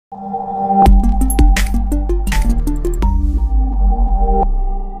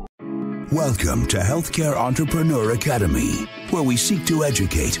Welcome to Healthcare Entrepreneur Academy, where we seek to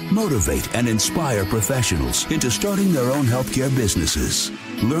educate, motivate, and inspire professionals into starting their own healthcare businesses.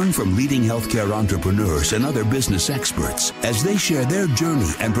 Learn from leading healthcare entrepreneurs and other business experts as they share their journey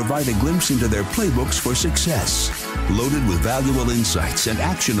and provide a glimpse into their playbooks for success. Loaded with valuable insights and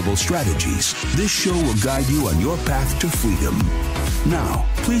actionable strategies, this show will guide you on your path to freedom. Now,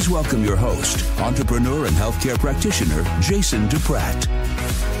 please welcome your host, entrepreneur and healthcare practitioner, Jason Duprat.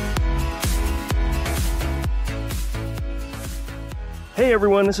 Hey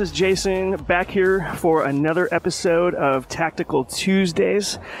everyone, this is Jason back here for another episode of Tactical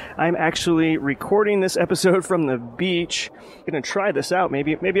Tuesdays. I'm actually recording this episode from the beach. I'm going to try this out.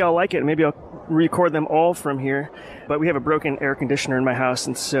 Maybe I'll like it. Maybe I'll record them all from here. But we have a broken air conditioner in my house,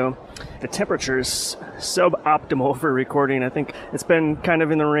 and so the temperature is suboptimal for recording. I think it's been kind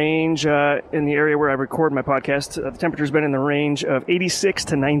of in the range in the area where I record my podcast. The temperature's been in the range of 86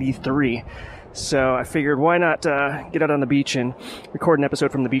 to 93. So I figured, why not get out on the beach and record an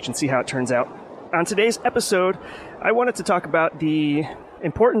episode from the beach and see how it turns out. On today's episode, I wanted to talk about the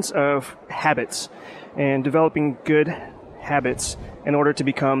importance of habits and developing good habits in order to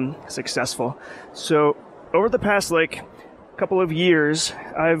become successful. So over the past couple of years,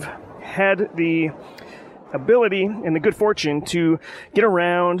 I've had the ability and the good fortune to get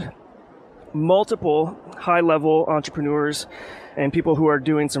around multiple high-level entrepreneurs and people who are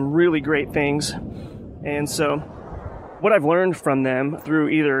doing some really great things. And so what I've learned from them through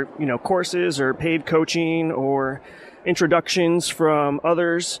either, courses or paid coaching or introductions from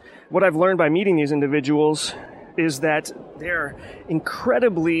others, what I've learned by meeting these individuals is that they're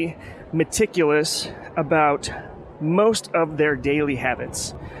incredibly meticulous about most of their daily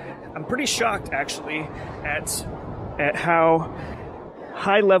habits. I'm pretty shocked actually at how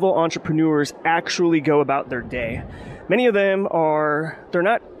high-level entrepreneurs actually go about their day. Many of them they're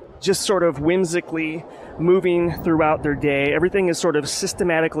not just sort of whimsically moving throughout their day. Everything is sort of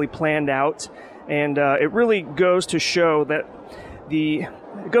systematically planned out, and it really goes to show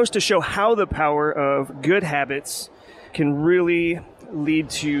how the power of good habits can really lead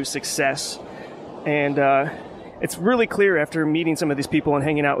to success. And it's really clear after meeting some of these people and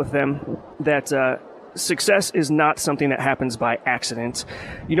hanging out with them that success is not something that happens by accident.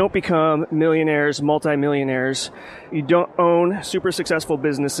 You don't become millionaires, multimillionaires. You don't own super successful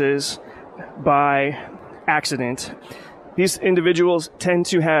businesses by accident. These individuals tend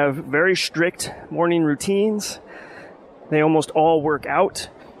to have very strict morning routines. They almost all work out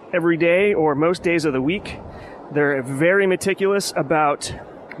every day or most days of the week. They're very meticulous about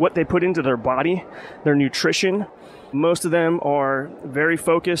what they put into their body, their nutrition. Most of them are very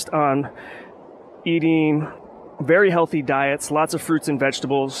focused on eating very healthy diets, lots of fruits and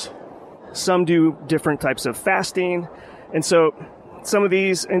vegetables. Some do different types of fasting. And so some of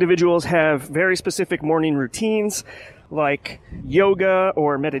these individuals have very specific morning routines like yoga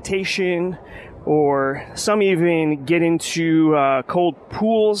or meditation, or some even get into cold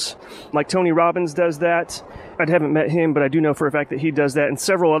pools like Tony Robbins does that. I haven't met him, but I do know for a fact that he does that, and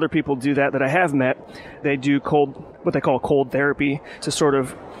several other people do that I have met. They do what they call cold therapy to sort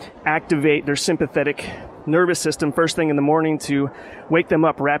of activate their sympathetic nervous system first thing in the morning to wake them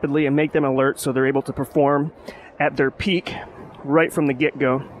up rapidly and make them alert so they're able to perform at their peak right from the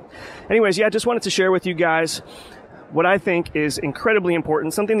get-go. Anyways, I just wanted to share with you guys what I think is incredibly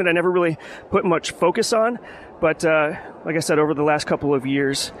important, something that I never really put much focus on, but like I said, over the last couple of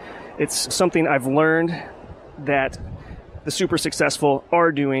years, it's something I've learned that the super successful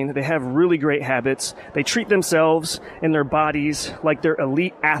are doing. They have really great habits. They treat themselves and their bodies like they're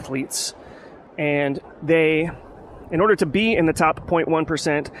elite athletes. And in order to be in the top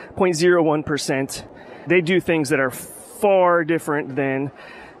 0.1%, 0.01%, they do things that are far different than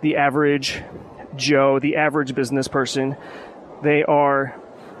the average Joe, the average business person. They are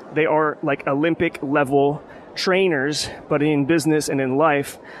like Olympic level trainers, but in business and in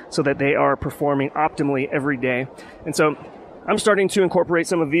life, so that they are performing optimally every day. And so I'm starting to incorporate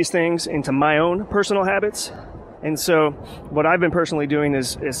some of these things into my own personal habits. And so what I've been personally doing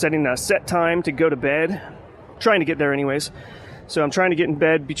is setting a set time to go to bed, trying to get there anyways. So I'm trying to get in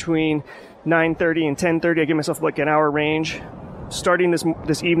bed between 9:30 and 10:30. I give myself like an hour range. Starting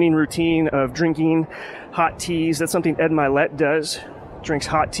this evening routine of drinking hot teas. That's something Ed Milet does. Drinks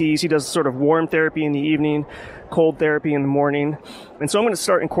hot teas. He does sort of warm therapy in the evening, cold therapy in the morning. And so I'm going to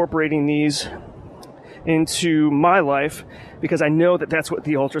start incorporating these into my life because I know that that's what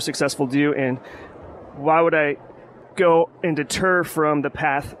the ultra successful do. And why would I go and deter from the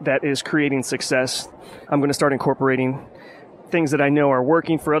path that is creating success? I'm going to start incorporating things that I know are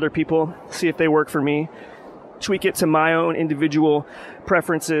working for other people, see if they work for me, tweak it to my own individual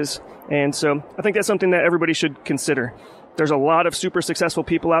preferences. And so I think that's something that everybody should consider. There's a lot of super successful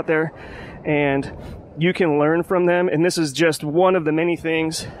people out there, and you can learn from them. And this is just one of the many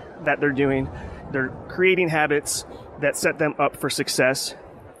things that they're doing. They're creating habits that set them up for success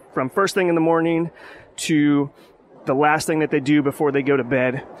from first thing in the morning to the last thing that they do before they go to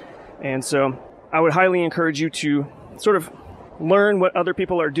bed. And so I would highly encourage you to sort of learn what other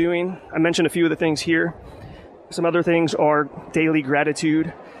people are doing. I mentioned a few of the things here. Some other things are daily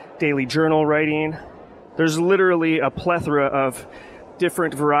gratitude, daily journal writing. There's literally a plethora of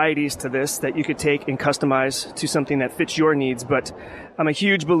different varieties to this that you could take and customize to something that fits your needs. But I'm a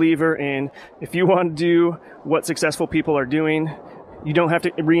huge believer in, if you want to do what successful people are doing, you don't have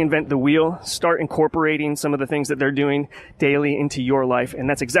to reinvent the wheel. Start incorporating some of the things that they're doing daily into your life. And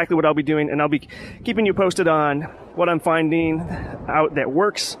that's exactly what I'll be doing. And I'll be keeping you posted on what I'm finding out that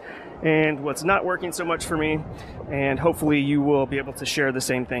works and what's not working so much for me. And hopefully you will be able to share the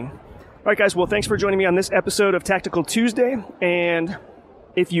same thing. All right, guys. Well, thanks for joining me on this episode of Tactical Tuesday. And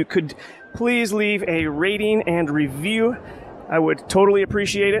if you could please leave a rating and review, I would totally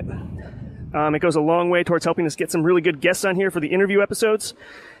appreciate it. It goes a long way towards helping us get some really good guests on here for the interview episodes.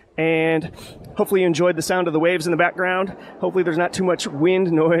 And hopefully you enjoyed the sound of the waves in the background. Hopefully there's not too much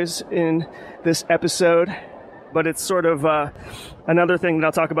wind noise in this episode. But it's sort of another thing that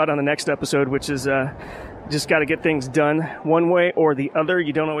I'll talk about on the next episode, which is just got to get things done one way or the other.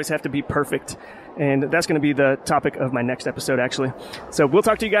 You don't always have to be perfect. And that's going to be the topic of my next episode, actually. So we'll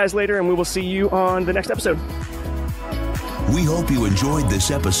talk to you guys later, and we will see you on the next episode. We hope you enjoyed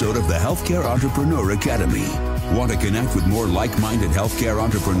this episode of the Healthcare Entrepreneur Academy. Want to connect with more like-minded healthcare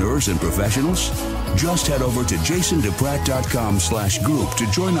entrepreneurs and professionals? Just head over to jasonduprat.com/group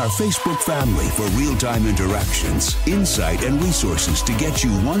to join our Facebook family for real-time interactions, insight, and resources to get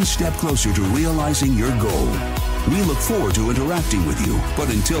you one step closer to realizing your goal. We look forward to interacting with you, but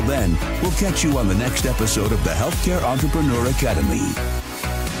until then, we'll catch you on the next episode of the Healthcare Entrepreneur Academy.